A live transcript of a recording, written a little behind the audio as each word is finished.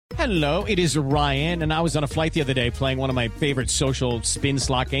Hello, it is Ryan, and I was on a flight the other day playing one of my favorite social spin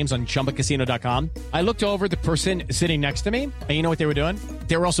slot games on ChumbaCasino.com. I looked over at the person sitting next to me, and you know what they were doing?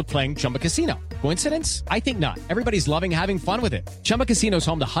 They were also playing Chumba Casino. Coincidence? I think not. Everybody's loving having fun with it. Chumba Casino is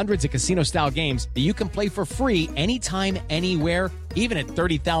home to hundreds of casino-style games that you can play for free anytime, anywhere, even at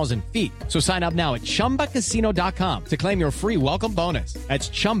 30,000 feet. So sign up now at ChumbaCasino.com to claim your free welcome bonus. That's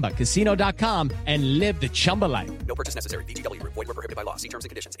ChumbaCasino.com and live the Chumba life. No purchase necessary. VGW. Void where prohibited by law. See terms and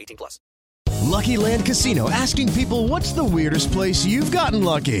conditions. 18+. Lucky Land Casino, asking people, what's the weirdest place you've gotten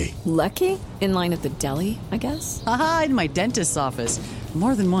lucky? Lucky? In line at the deli, I guess? Aha, in my dentist's office.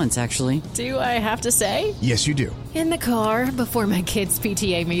 More than once, actually. Do I have to say? Yes, you do. In the car before my kids'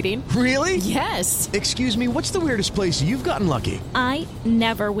 PTA meeting. Really? Yes. Excuse me, what's the weirdest place you've gotten lucky? I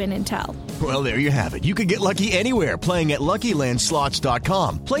never win and tell. Well, there you have it. You can get lucky anywhere, playing at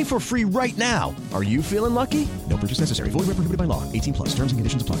LuckyLandSlots.com. Play for free right now. Are you feeling lucky? No purchase necessary. Void where prohibited by law. 18+. Terms and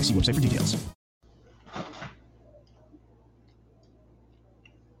conditions apply. See website for details.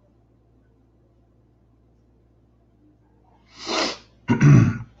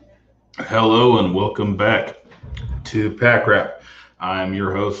 Hello and welcome back to Pack Wrap. I'm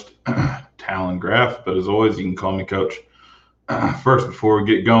your host, Talon Graff, but as always, you can call me Coach. First, before we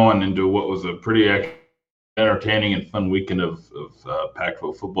get going into what was a pretty entertaining and fun weekend of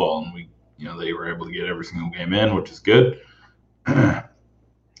Pac-12 football, and they were able to get every single game in, which is good. But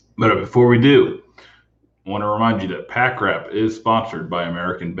before we do, I want to remind you that Pack Wrap is sponsored by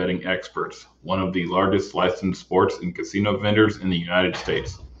American Betting Experts, one of the largest licensed sports and casino vendors in the United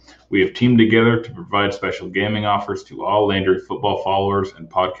States. We have teamed together to provide special gaming offers to all Landry football followers and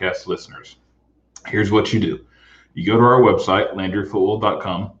podcast listeners. Here's what you do. You go to our website,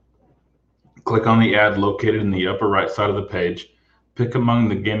 LandryFootball.com, click on the ad located in the upper right side of the page, pick among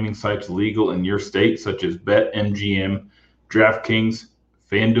the gaming sites legal in your state, such as BetMGM, DraftKings,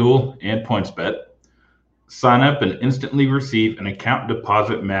 FanDuel, and PointsBet. Sign up and instantly receive an account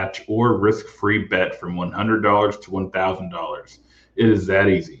deposit match or risk-free bet from $100 to $1,000. It is that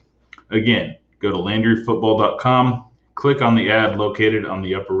easy. Again, go to LandryFootball.com, click on the ad located on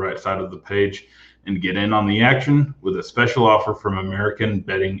the upper right side of the page, and get in on the action with a special offer from American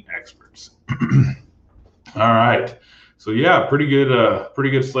Betting Experts. All right. So yeah, pretty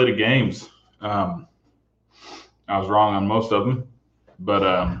good slate of games. I was wrong on most of them, but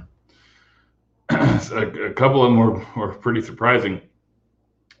a couple of them were pretty surprising.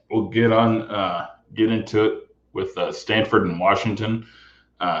 We'll get into it with Stanford and Washington.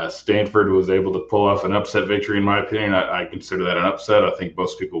 Stanford was able to pull off an upset victory, in my opinion. I consider that an upset. I think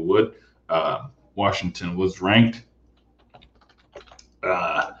most people would. Washington was ranked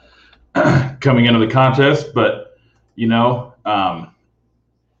coming into the contest, but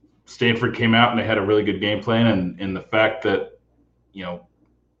Stanford came out and they had a really good game plan, and the fact that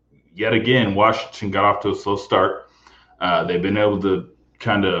yet again Washington got off to a slow start. They've been able to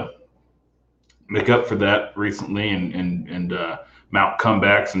kind of make up for that recently and mount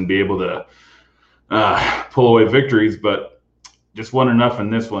comebacks and be able to pull away victories, but just wasn't enough in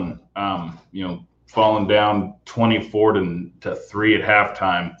this one. Falling down 24 to 3 at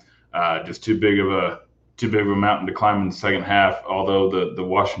halftime, just too big of a mountain to climb in the second half. Although the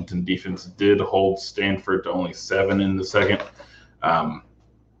Washington defense did hold Stanford to only 7 in the second.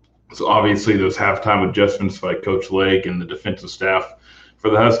 So obviously those halftime adjustments by Coach Lake and the defensive staff for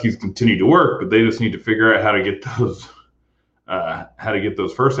the Huskies continue to work, but they just need to figure out how to get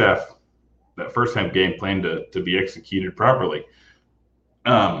those first half game plan to be executed properly.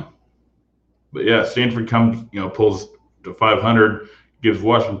 But yeah, Stanford pulls to 500, gives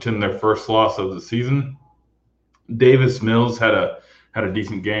Washington their first loss of the season. Davis Mills had a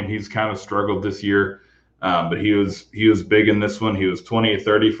decent game. He's kind of struggled this year, but he was big in this one. He was 20 of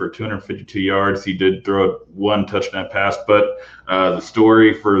 30 for 252 yards. He did throw one touchdown pass, but the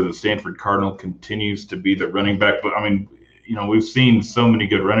story for the Stanford Cardinal continues to be the running back. But we've seen so many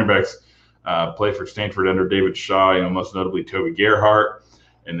good running backs play for Stanford under David Shaw, most notably Toby Gerhart,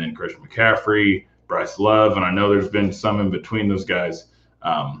 and then Christian McCaffrey, Bryce Love, and I know there's been some in between those guys.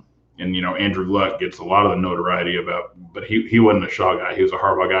 Andrew Luck gets a lot of the notoriety but he wasn't a Shaw guy. He was a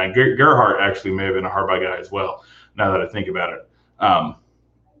Harbaugh guy. And Gerhart actually may have been a Harbaugh guy as well, now that I think about it.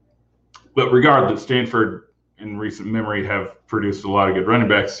 But regardless, Stanford in recent memory have produced a lot of good running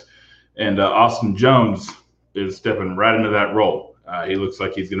backs, and Austin Jones is stepping right into that role. He looks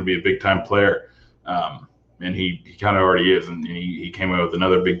like he's going to be a big-time player, and he kind of already is, and he came out with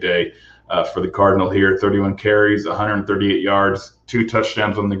another big day for the Cardinal here. 31 carries, 138 yards, 2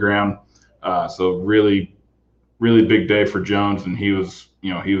 touchdowns on the ground. So really, really big day for Jones, and he was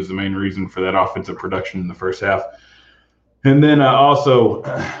the main reason for that offensive production in the first half. And then also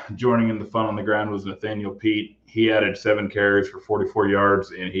joining in the fun on the ground was Nathaniel Pete. He added 7 carries for 44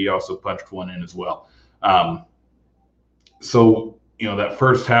 yards, and he also punched one in as well. So, that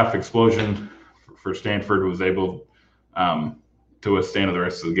first half explosion for Stanford was able to withstand the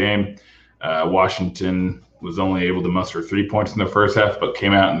rest of the game. Washington was only able to muster 3 points in the first half, but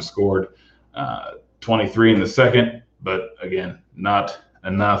came out and scored 23 in the second. But again, not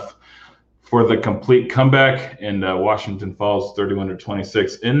enough for the complete comeback, and Washington falls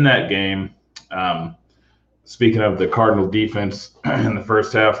 31-26 in that game. Speaking of the Cardinal defense in the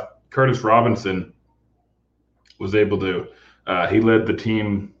first half, Curtis Robinson was able to he led the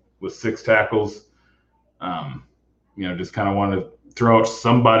team with 6 tackles. Just kind of wanted to throw out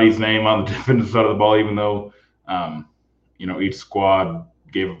somebody's name on the defensive side of the ball, even though each squad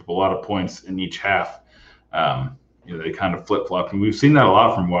gave up a lot of points in each half. They kind of flip-flopped, and we've seen that a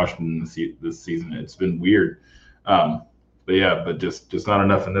lot from Washington this season. It's been weird. But just not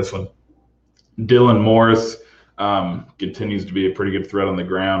enough in this one. Dylan Morris continues to be a pretty good threat on the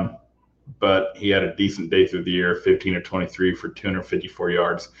ground, but he had a decent day through the year, 15-23 for 254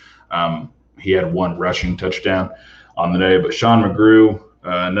 yards. He had 1 rushing touchdown on the day, but Sean McGrew,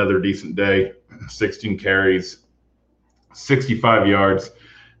 another decent day, 16 carries, 65 yards,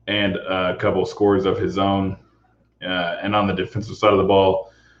 and a couple of scores of his own. And on the defensive side of the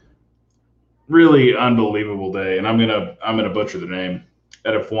ball, really unbelievable day. And I'm gonna butcher the name.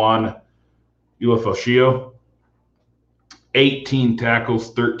 Edefwan Ulofoshio, 18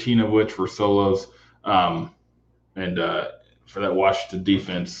 tackles, 13 of which were solos. For that Washington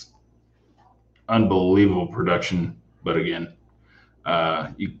defense, unbelievable production. But again,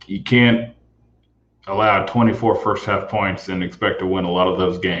 you can't allow 24 first half points and expect to win a lot of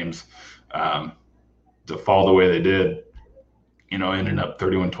those games. To fall the way they did, ending up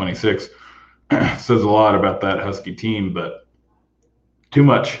 31-26, says a lot about that Husky team, but too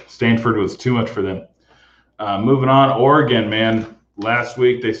much. Stanford was too much for them. Moving on, Oregon, man. Last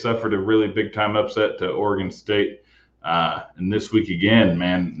week they suffered a really big-time upset to Oregon State. And this week again,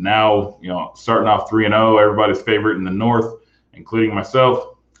 man, now, starting off 3-0, everybody's favorite in the North, including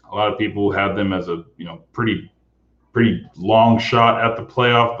myself. A lot of people had them as a, pretty long shot at the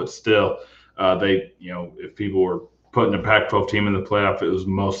playoff, but still, if people were putting a Pac-12 team in the playoff, it was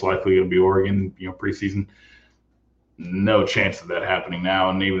most likely going to be Oregon, preseason. No chance of that happening now,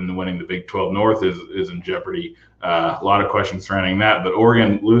 and even winning the Big 12 North is in jeopardy. A lot of questions surrounding that, but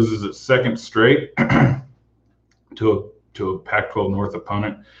Oregon loses its second straight to a Pac-12 North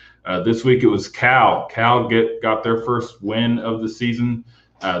opponent. This week it was Cal. Cal got their first win of the season.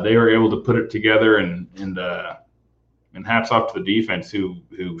 They were able to put it together, and hats off to the defense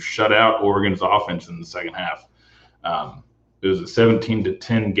who shut out Oregon's offense in the second half. It was a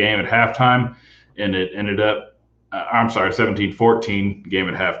 17-10 game at halftime, and it ended up 17-14 game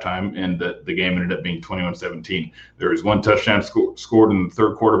at halftime, and the game ended up being 21-17. There was 1 touchdown scored in the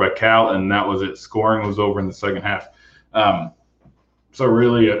third quarter by Cal, and that was it. Scoring was over in the second half. So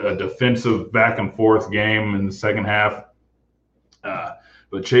really a defensive back-and-forth game in the second half.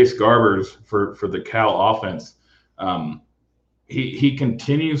 But Chase Garbers for the Cal offense, he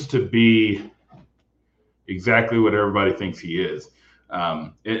continues to be exactly what everybody thinks he is.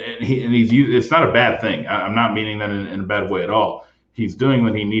 It's not a bad thing. I'm not meaning that in a bad way at all. He's doing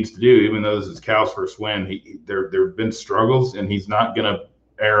what he needs to do, even though this is Cal's first win. There have been struggles, and he's not going to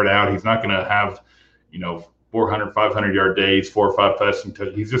air it out. He's not going to have, 400, 500-yard days, 4 or 5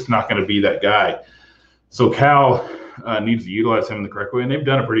 touchdowns. He's just not going to be that guy. So Cal needs to utilize him in the correct way, and they've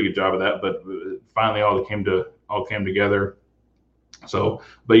done a pretty good job of that. But finally, all came together. So,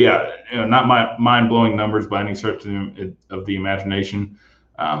 but yeah, not mind-blowing numbers by any stretch of the imagination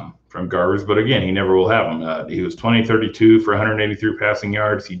from Garbers. But again, he never will have them. He was 20-32 for 183 passing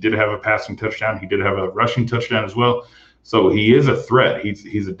yards. He did have a passing touchdown. He did have a rushing touchdown as well. So he is a threat.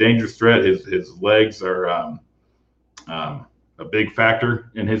 He's a dangerous threat. His legs are a big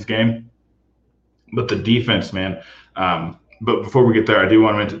factor in his game. But the defense, man. But before we get there, I do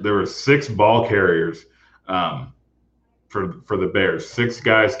want to mention there were 6 ball carriers for the Bears. 6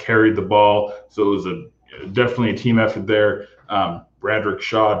 guys carried the ball, so it was definitely a team effort there. Bradrick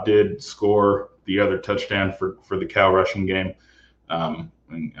Shaw did score the other touchdown for the Cal rushing game, and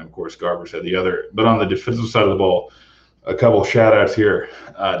of course Garbers had the other. But on the defensive side of the ball, a couple shout outs here.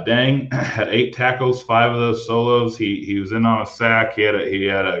 Dang had 8 tackles, 5 of those solos. He was in on a sack. He had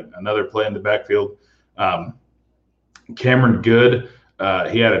another play in the backfield. Cameron Good,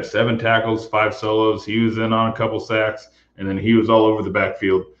 he had 7 tackles, 5 solos. He was in on a couple sacks, and then he was all over the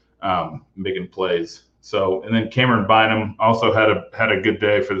backfield making plays. So, and then Cameron Bynum also had a good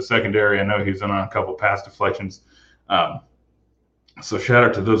day for the secondary. I know he was in on a couple pass deflections. So shout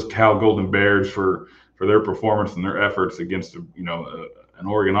out to those Cal Golden Bears for their performance and their efforts against an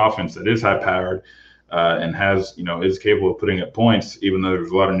Oregon offense that is high powered and has is capable of putting up points, even though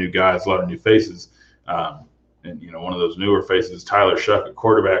there's a lot of new guys, a lot of new faces. And one of those newer faces, Tyler Shuck at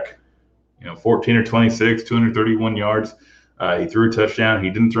quarterback, 14 or 26, 231 yards. He threw a touchdown. He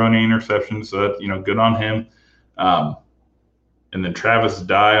didn't throw any interceptions, so that's, good on him. And then Travis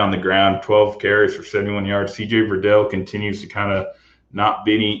Dye on the ground, 12 carries for 71 yards. CJ Verdell continues to kind of not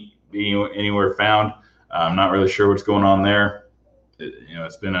be anywhere found. I'm not really sure what's going on there.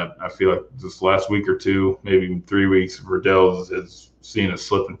 It's been I feel like this last week or two, maybe even 3 weeks, Verdell has seen a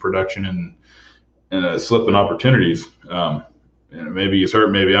slip in production and a slip in opportunities. And maybe he's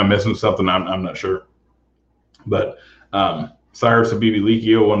hurt. Maybe I'm missing something. I'm not sure. But Cyrus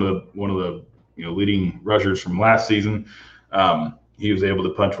Habibi-Likio, one of the leading rushers from last season, he was able to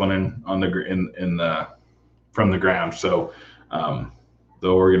punch one in on from the ground. So the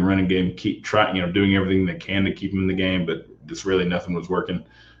Oregon running game keep trying, doing everything they can to keep him in the game, but just really nothing was working.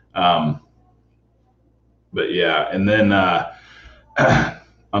 But yeah, and then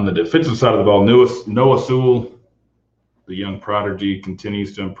on the defensive side of the ball, Noah Sewell, the young prodigy,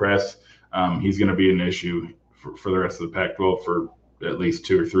 continues to impress. He's going to be an issue for the rest of the Pac-12 for at least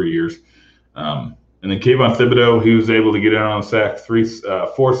 2 or 3 years. And then Kayvon Thibodeau, he was able to get in on a sack,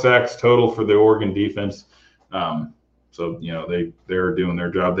 4 sacks total for the Oregon defense. So they're doing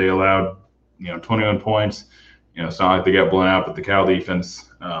their job. They allowed 21 points. It's not like they got blown out, but the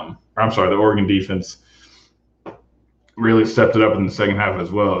the Oregon defense really stepped it up in the second half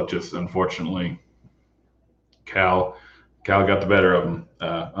as well. Just unfortunately, Cal got the better of them.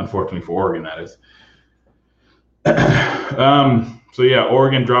 Unfortunately for Oregon, that is. So yeah,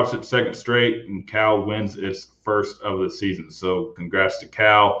 Oregon drops its second straight, and Cal wins its first of the season. So congrats to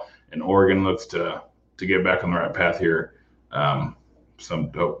Cal, and Oregon looks to get back on the right path here.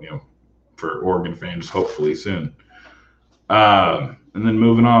 Some hope, for Oregon fans, hopefully soon. And then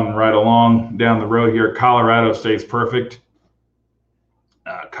moving on right along down the road here, Colorado stays perfect.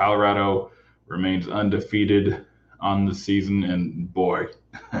 Colorado remains undefeated on the season, and boy,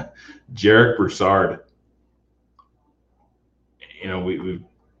 Jarek Broussard.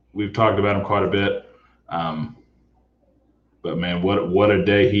 We've talked about him quite a bit, but man, what a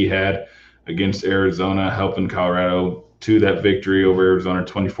day he had against Arizona, helping Colorado to that victory over Arizona,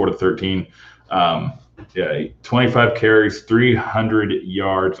 24-13. 25 carries, 300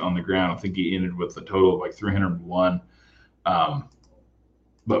 yards on the ground. I think he ended with a total of like 301.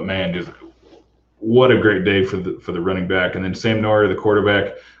 But man, just what a great day for the running back. And then Sam Noyer, the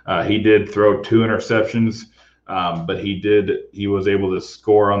quarterback, he did throw 2 interceptions. But he was able to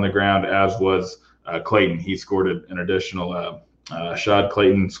score on the ground, as was Clayton. He scored an additional Shad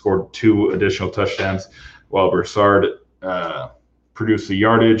Clayton scored 2 additional touchdowns, while Broussard produced the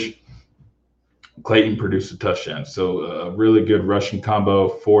yardage. Clayton produced a touchdown. So a really good rushing combo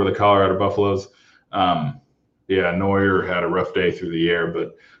for the Colorado Buffaloes. Noyer had a rough day through the air,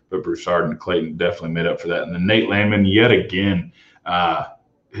 but Broussard and Clayton definitely made up for that. And then Nate Landman, yet again,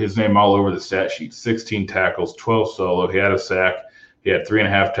 his name all over the stat sheet, 16 tackles, 12 solo. He had a sack. He had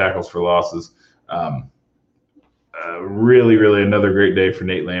 3.5 tackles for losses. Really, really another great day for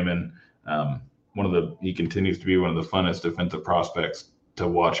Nate Landman. He continues to be one of the funnest defensive prospects to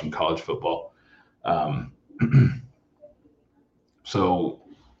watch in college football. So,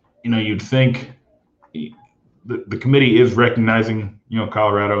 you'd think the committee is recognizing,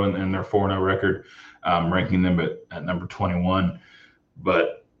 Colorado and their 4-0 record, ranking them at number 21.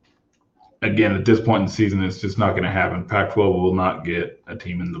 But again, at this point in the season, it's just not going to happen. Pac-12 will not get a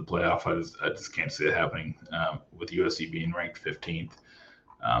team in the playoff. I just can't see it happening with USC being ranked 15th.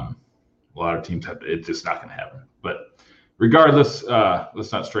 A lot of teams it's just not going to happen. But regardless,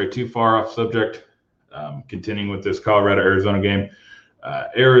 let's not stray too far off subject. Continuing with this Colorado-Arizona game,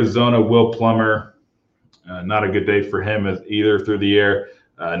 Arizona, Will Plummer, not a good day for him either through the air.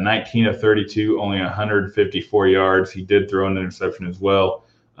 19 of 32, only 154 yards. He did throw an interception as well.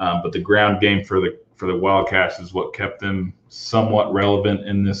 But the ground game for the Wildcats is what kept them somewhat relevant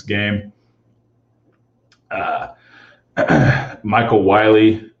in this game. Michael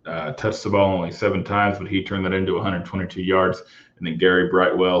Wiley touched the ball only 7 times, but he turned that into 122 yards. And then Gary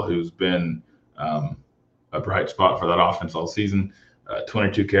Brightwell, who's been a bright spot for that offense all season,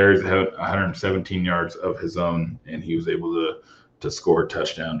 22 carries, 117 yards of his own, and he was able to score a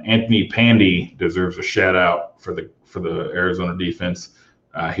touchdown. Anthony Pandy deserves a shout out for the Arizona defense.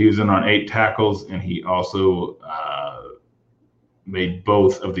 He was in on 8 tackles, and he also made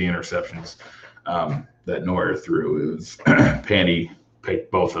both of the interceptions that Noyer threw. It was Pandy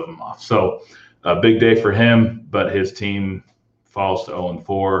picked both of them off. So a big day for him, but his team falls to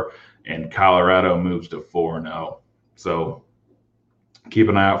 0-4, and Colorado moves to 4-0. So keep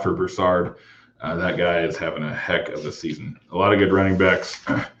an eye out for Broussard. That guy is having a heck of a season. A lot of good running backs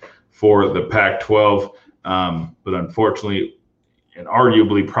for the Pac-12, but unfortunately, and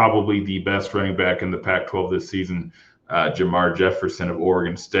arguably probably the best running back in the Pac-12 this season, Jamar Jefferson of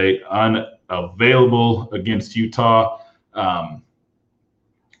Oregon State, unavailable against Utah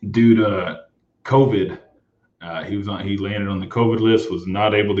due to COVID. He landed on the COVID list, was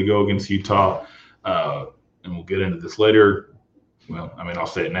not able to go against Utah, and we'll get into this later. Well, I mean, I'll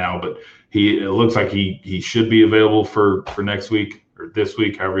say it now, but it looks like he should be available for next week or this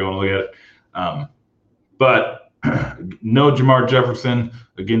week, however you want to look at it. But no Jamar Jefferson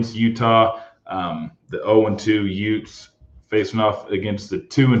against Utah. The 0-2 Utes facing off against the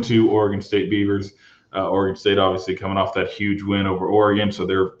 2-2 Oregon State Beavers. Oregon State obviously coming off that huge win over Oregon, so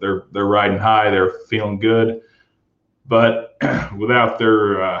they're riding high. They're feeling good, but without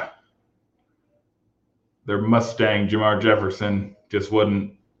their Mustang, Jamar Jefferson, just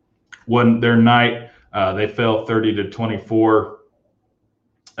wasn't their night. They fell 30-24.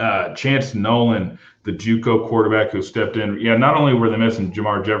 Chance Nolan, the JUCO quarterback who stepped in. Yeah, not only were they missing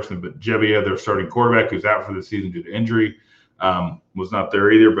Jamar Jefferson, but Jebbia, their starting quarterback, who's out for the season due to injury, was not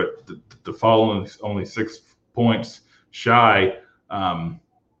there either. But the following only 6 points shy of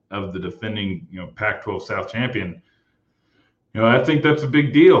the defending, Pac-12 South champion. I think that's a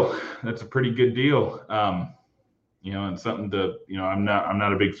big deal. That's a pretty good deal. And something to, I'm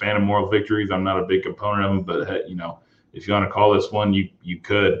not a big fan of moral victories. I'm not a big component of them, but if you want to call this one, you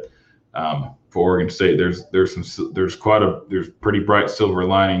could. For Oregon State, there's pretty bright silver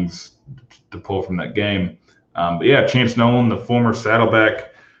linings to pull from that game. But yeah, Chance Nolan, the former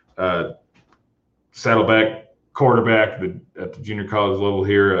Saddleback quarterback at the junior college level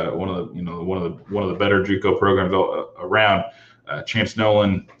here, one of the better JUCO programs around. Chance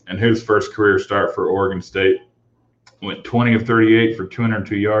Nolan, and his first career start for Oregon State, went 20 of 38 for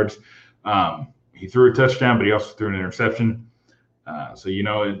 202 yards. He threw a touchdown, but he also threw an interception. So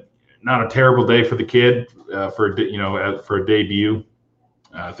not a terrible day for the kid for a debut.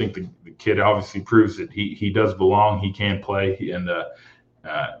 I think the kid obviously proves that he does belong. He can play, and I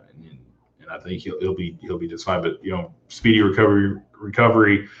think he'll be just fine. But speedy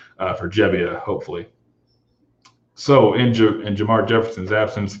recovery for Jebbia, hopefully. So in Jamar Jefferson's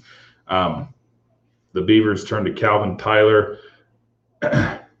absence, the Beavers turned to Calvin Tyler,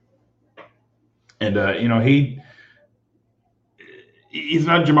 and he's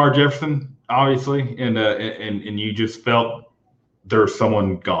not Jamar Jefferson, obviously, and you just felt there's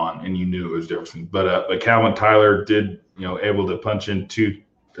someone gone, and you knew it was Jefferson. But Calvin Tyler did, able to punch in 2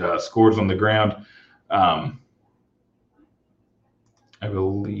 scores on the ground. I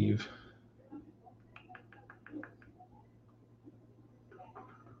believe.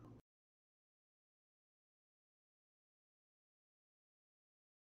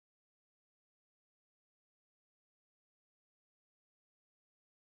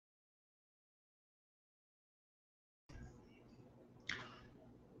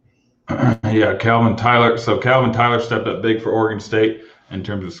 Yeah, Calvin Tyler. So Calvin Tyler stepped up big for Oregon State in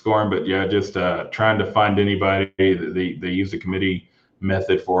terms of scoring, but yeah, just trying to find anybody. They used the committee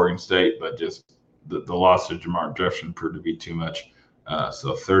method for Oregon State, but just the loss of Jamar Jefferson proved to be too much.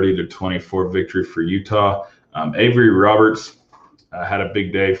 So 30-24 victory for Utah. Avery Roberts had a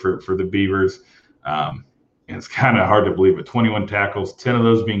big day for the Beavers. And it's kind of hard to believe, but 21 tackles, 10 of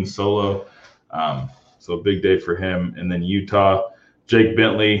those being solo. So a big day for him. And then Utah, Jake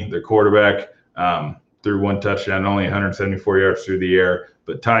Bentley, their quarterback, threw 1 touchdown, only 174 yards through the air.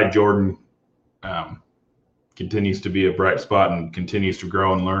 But Ty Jordan continues to be a bright spot and continues to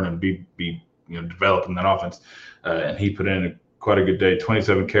grow and learn and be developing that offense. And he put in quite a good day,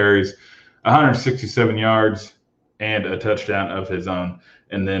 27 carries, 167 yards, and a touchdown of his own.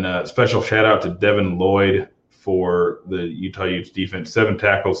 And then a special shout out to Devin Lloyd for the Utah Utes defense, 7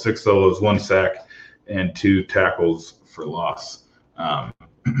 tackles, 6 solos, 1 sack, and 2 tackles for loss.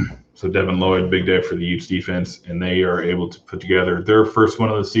 So Devin Lloyd, big day for the Utes defense, and they are able to put together their first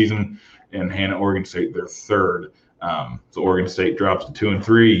win of the season and hand Oregon State their third. So Oregon State drops to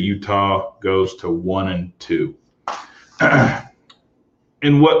 2-3. Utah goes to 1-2.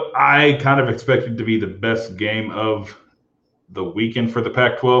 In what I kind of expected to be the best game of the weekend for the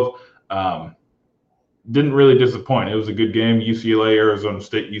Pac-12, didn't really disappoint. It was a good game. UCLA, Arizona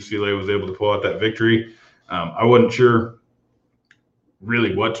State. UCLA was able to pull out that victory. I wasn't sure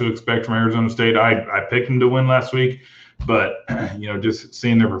really what to expect from Arizona State. I picked them to win last week, but just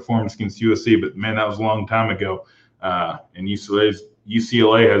seeing their performance against USC, but man, that was a long time ago. And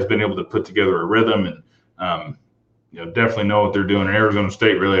UCLA has been able to put together a rhythm, and definitely know what they're doing. And Arizona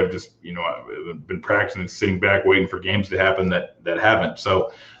State really have just, I've been practicing, sitting back, waiting for games to happen that haven't.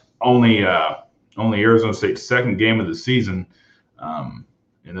 So only Arizona State's second game of the season,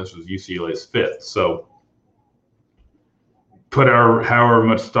 and this was UCLA's fifth. So put however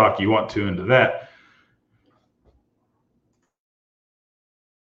much stock you want to into that.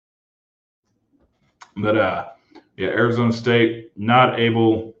 But Arizona State not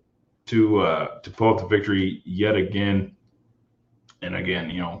able to pull out the victory yet again. And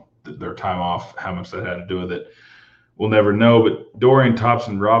again, their time off, how much that had to do with it, we'll never know. But Dorian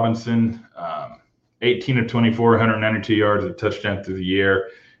Thompson-Robinson, 18 of 24, 192 yards, a touchdown through the air.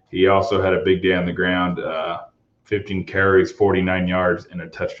 He also had a big day on the ground, 15 carries, 49 yards, and a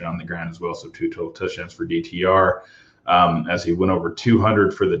touchdown on the ground as well. So 2 total touchdowns for DTR, as he went over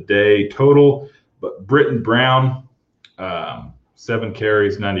 200 for the day total. But Britton Brown, 7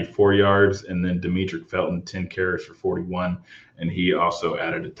 carries, 94 yards, and then Demetric Felton, 10 carries for 41, and he also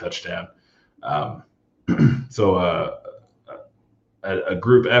added a touchdown. So a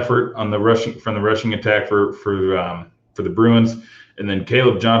group effort on the rushing attack for the Bruins, and then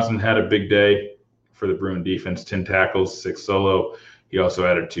Caleb Johnson had a big day for the Bruin defense, 10 tackles, 6 solo. He also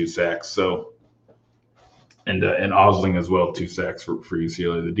added 2 sacks. So. And Osling as well, 2 sacks for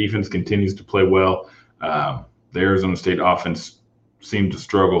UCLA. The defense continues to play well. The Arizona State offense seemed to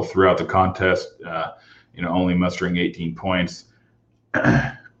struggle throughout the contest, only mustering 18 points.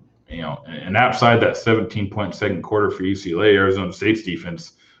 And outside that 17-point second quarter for UCLA, Arizona State's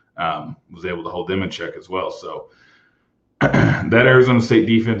defense was able to hold them in check as well. So that Arizona State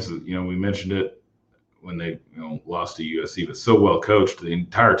defense, we mentioned it when they lost to USC, but so well coached, the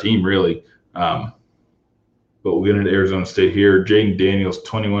entire team really. But we'll get into Arizona State here. Jaden Daniels,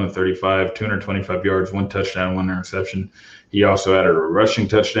 21 of 35, 225 yards, 1 touchdown, 1 interception. He also added a rushing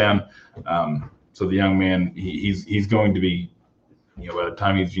touchdown. So the young man, he's going to be, by the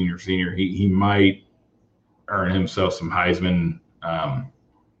time he's junior, senior, he might earn himself some Heisman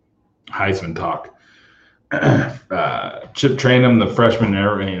talk. Chip Trayanum, the freshman,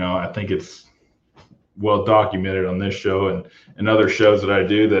 I think it's well documented on this show and other shows that I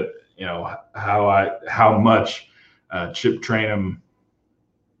do that. How much Chip Trayanum,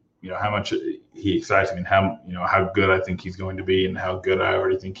 how much he excites me, and how good I think he's going to be, and how good I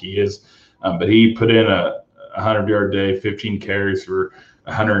already think he is. But he put in a 100-yard day, 15 carries for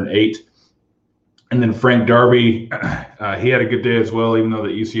 108. And then Frank Darby, he had a good day as well, even though the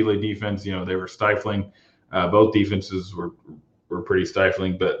UCLA defense, they were stifling. Both defenses were pretty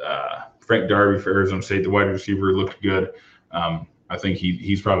stifling, but Frank Darby for Arizona State, the wide receiver, looked good. I think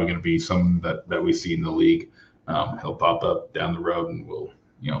he's probably going to be someone that we see in the league. He'll pop up down the road, and we'll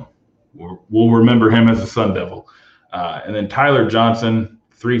remember him as a Sun Devil. And then Tyler Johnson,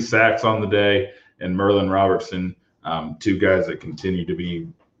 3 sacks on the day, and Merlin Robertson, 2 guys that continue to be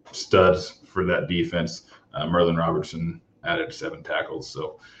studs for that defense. Merlin Robertson added 7 tackles.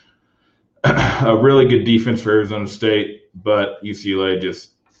 So a really good defense for Arizona State, but UCLA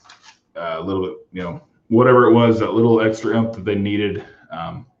just a little bit, whatever it was, that little extra oomph that they needed.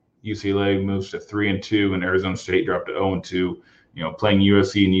 UCLA moves to 3-2, and Arizona State dropped to 0-2. Playing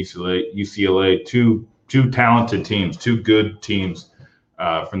USC and UCLA, two talented teams, 2 good teams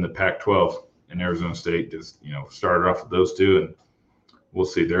from the Pac-12, and Arizona State just started off with those 2, and we'll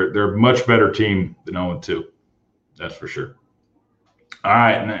see. They're a much better team than 0-2, that's for sure. All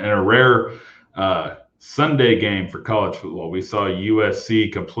right, and a rare Sunday game for college football. We saw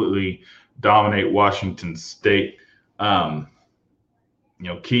USC completely dominate Washington State. Keaton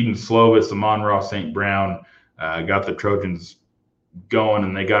Slovis, Amon-Ra St. Brown got the Trojans going,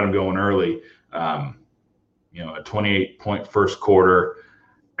 and they got them going early. A 28-point first quarter.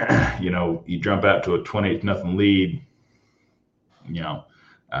 You jump out to a 28-0 lead.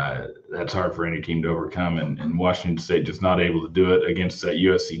 That's hard for any team to overcome, and Washington State just not able to do it against that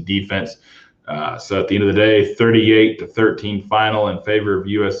USC defense. So at the end of the day, 38-13 final in favor of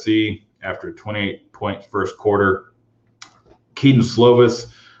USC after a 28-point first quarter. Keaton Slovis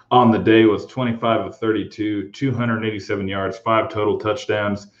on the day was 25 of 32, 287 yards, 5 total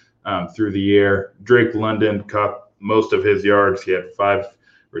touchdowns through the air. Drake London caught most of his yards. He had 5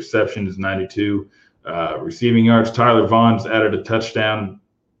 receptions, 92 receiving yards. Tyler Vaughn's added a touchdown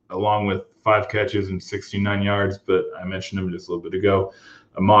along with 5 catches and 69 yards, but I mentioned him just a little bit ago.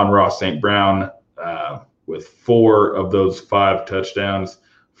 Amon-Ra St. Brown with 4 of those 5 touchdowns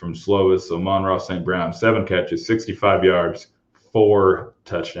from Slovis. So Amon-Ra St. Brown, 7 catches, 65 yards, 4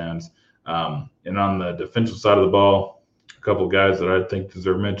 touchdowns. And on the defensive side of the ball, a couple of guys that I think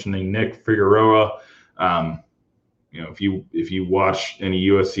deserve mentioning. Nick Figueroa. If you watch any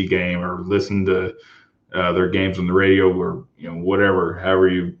USC game or listen to their games on the radio or whatever,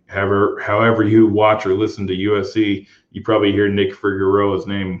 however you watch or listen to USC, you probably hear Nick Figueroa's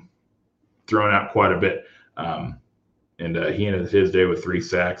name thrown out quite a bit. And he ended his day with 3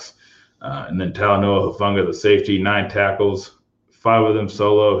 sacks. And then Talanoa Hufanga, the safety, 9 tackles, 5 of them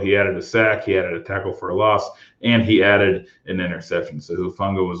solo. He added a sack, he added a tackle for a loss, and he added an interception. So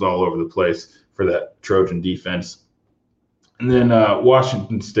Hufanga was all over the place for that Trojan defense. And then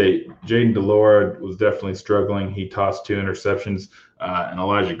Washington State, Jaden DeLora was definitely struggling. He tossed 2 interceptions, and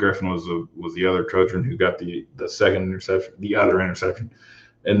Elijah Griffin was the other Trojan who got the second interception, the other interception.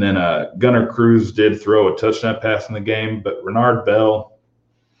 And then Gunnar Cruz did throw a touchdown pass in the game, but Renard Bell,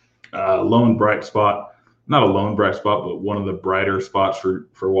 lone bright spot, not a lone bright spot, but one of the brighter spots for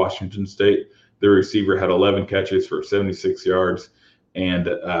Washington State. The receiver had 11 catches for 76 yards, and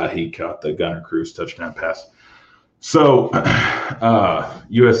he caught the Gunnar Cruz touchdown pass. So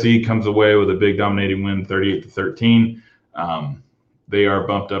USC comes away with a big dominating win, 38-13. They are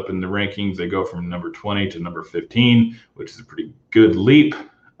bumped up in the rankings. They go from number 20 to number 15, which is a pretty good leap.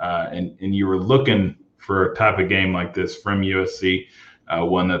 And you were looking for a type of game like this from USC,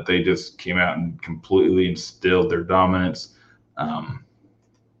 one that they just came out and completely instilled their dominance.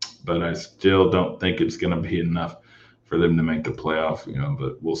 But I still don't think it's going to be enough for them to make the playoff,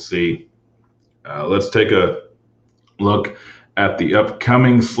 but we'll see. Let's take a look at the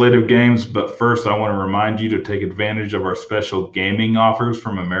upcoming slate of games. But first, I want to remind you to take advantage of our special gaming offers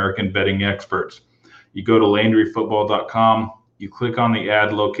from American Betting Experts. You go to LandryFootball.com. You click on the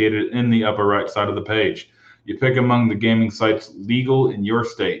ad located in the upper right side of the page. You pick among the gaming sites legal in your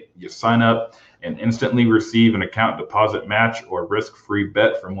state. You sign up and instantly receive an account deposit match or risk-free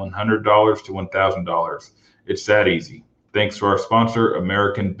bet from $100 to $1,000. It's that easy. Thanks to our sponsor,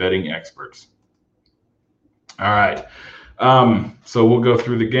 American Betting Experts. All right. So we'll go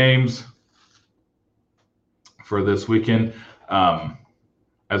through the games for this weekend.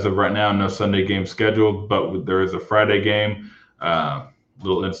 As of right now, no Sunday game scheduled, but there is a Friday game.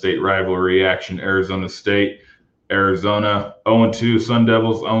 Little in-state rivalry action. Arizona State, Arizona 0-2 Sun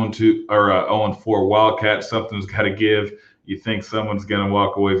Devils, 0-2 or 0-4 Wildcats. Something's got to give. You think someone's going to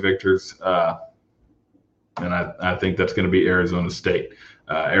walk away victors, and I think that's going to be Arizona State.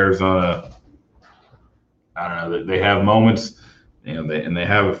 Arizona, I don't know. They have moments, they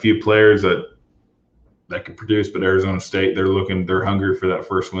have a few players that can produce, but Arizona State, they're hungry for that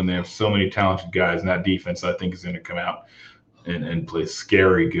first win. They have so many talented guys, and that defense I think is going to come out and play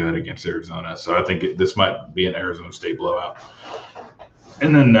scary good against Arizona. So I think this might be an Arizona State blowout.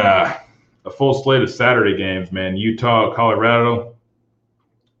 And then a full slate of Saturday games, man. Utah, Colorado.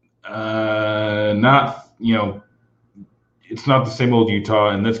 It's not the same old Utah,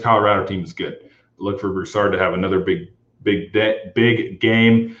 and this Colorado team is good. Look for Broussard to have another big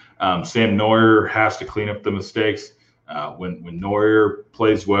game. Sam Neuer has to clean up the mistakes. When Neuer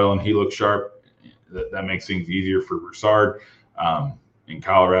plays well and he looks sharp, that makes things easier for Broussard. And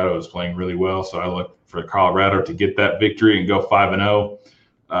Colorado is playing really well, so I look for Colorado to get that victory and go 5-0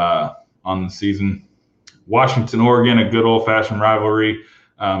 on the season. Washington, Oregon, a good old-fashioned rivalry.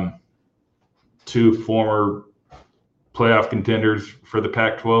 2 former playoff contenders for the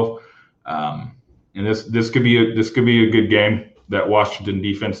Pac-12. And this could be a good game. That Washington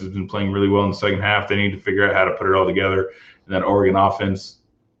defense has been playing really well in the second half. They need to figure out how to put it all together. And that Oregon offense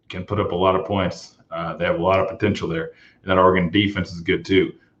can put up a lot of points. They have a lot of potential there. And that Oregon defense is good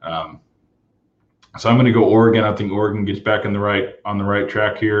too. So I'm going to go Oregon. I think Oregon gets back on the right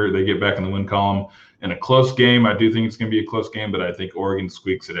track here. They get back in the win column. In a close game, I do think it's going to be a close game, but I think Oregon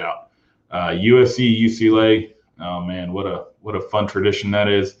squeaks it out. USC, UCLA. Oh man, what a fun tradition that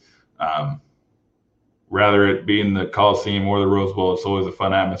is. Rather it be in the Coliseum or the Rose Bowl, it's always a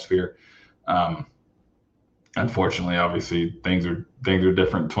fun atmosphere. Unfortunately, obviously, things are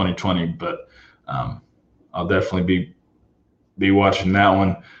different in 2020, but I'll definitely be watching that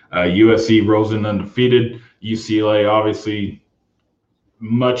one. USC rolls in undefeated. UCLA obviously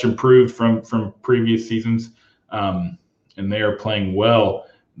much improved from previous seasons, and they are playing well.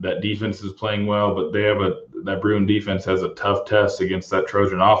 That defense is playing well, but that Bruin defense has a tough test against that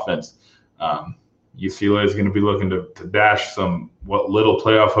Trojan offense. UCLA is going to be looking to dash what little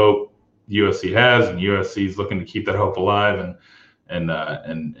playoff hope USC has, and USC is looking to keep that hope alive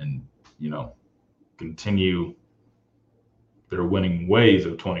and continue their winning ways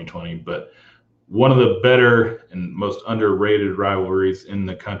of 2020. But one of the better and most underrated rivalries in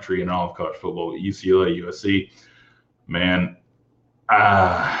the country in all of college football, UCLA, USC. Man,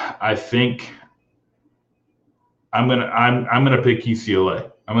 I think I'm gonna pick UCLA.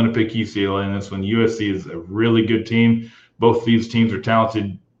 I'm going to pick UCLA in this one. USC is a really good team. Both these teams are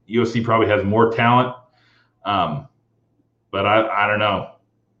talented. USC probably has more talent But I don't know.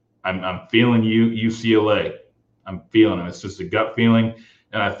 I'm feeling UCLA. I'm feeling them. It's just a gut feeling.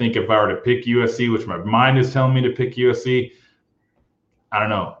 And I think if I were to pick USC, which my mind is telling me to pick USC, I don't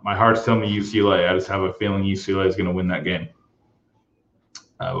know. My heart's telling me UCLA. I just have a feeling UCLA is going to win that game.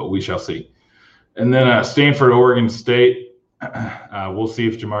 But we shall see. And then Stanford, Oregon State. We'll see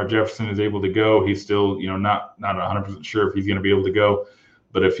if Jamar Jefferson is able to go. He's still, not 100% sure if he's going to be able to go.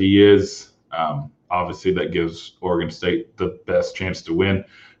 But if he is, obviously that gives Oregon State the best chance to win.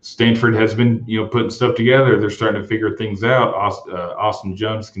 Stanford has been, putting stuff together. They're starting to figure things out. Austin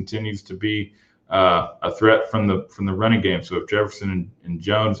Jones continues to be a threat from the running game. So if Jefferson and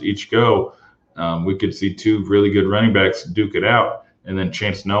Jones each go, we could see two really good running backs duke it out. And then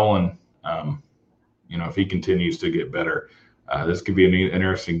Chance Nolan, if he continues to get better, this could be an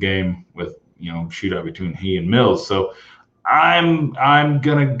interesting game with, shootout between he and Mills. So I'm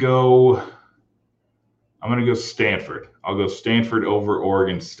gonna go Stanford. I'll go Stanford over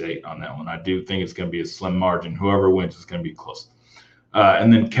Oregon State on that one. I do think it's going to be a slim margin. Whoever wins is going to be close.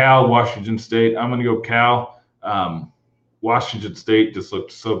 And then Cal, Washington State. I'm going to go Cal. Washington State just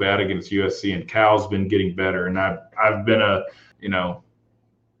looked so bad against USC, and Cal's been getting better. And I've been I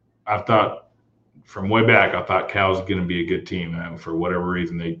thought from way back, I thought Cal's going to be a good team. And for whatever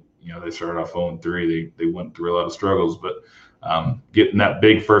reason, they started off 0-3. They went through a lot of struggles, but getting that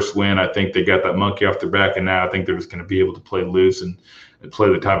big first win, I think they got that monkey off their back, and now I think they're just going to be able to play loose and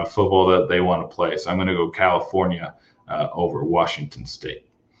play the type of football that they want to play. So I'm going to go California over Washington State.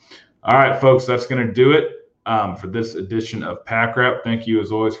 All right, folks, that's going to do it for this edition of Pack Wrap. Thank you,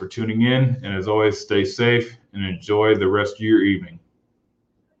 as always, for tuning in. And as always, stay safe and enjoy the rest of your evening.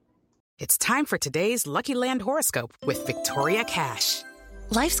 It's time for today's Lucky Land horoscope with Victoria Cash.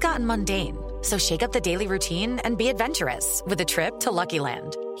 Life's gotten mundane, so shake up the daily routine and be adventurous with a trip to Lucky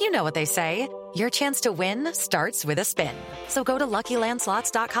Land. You know what they say, your chance to win starts with a spin. So go to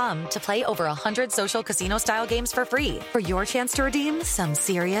LuckyLandSlots.com to play over 100 social casino-style games for free for your chance to redeem some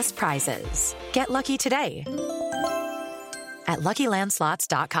serious prizes. Get lucky today at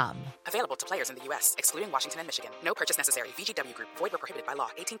LuckyLandSlots.com. Available to players in the U.S., excluding Washington and Michigan. No purchase necessary. VGW Group. Void where prohibited by law.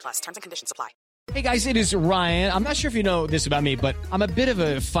 18+. Terms and conditions apply. Hey guys, it is Ryan. I'm not sure if you know this about me, but I'm a bit of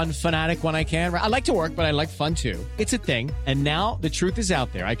a fun fanatic when I can. I like to work, but I like fun too. It's a thing. And now the truth is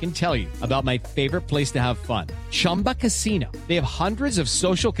out there. I can tell you about my favorite place to have fun. Chumba Casino. They have hundreds of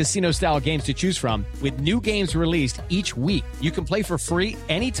social casino style games to choose from with new games released each week. You can play for free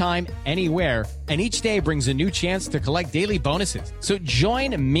anytime, anywhere. And each day brings a new chance to collect daily bonuses. So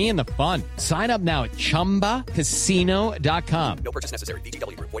join me in the fun. Sign up now at ChumbaCasino.com. No purchase necessary.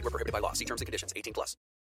 VGW Group. Void where prohibited by law. See terms and conditions. 18+.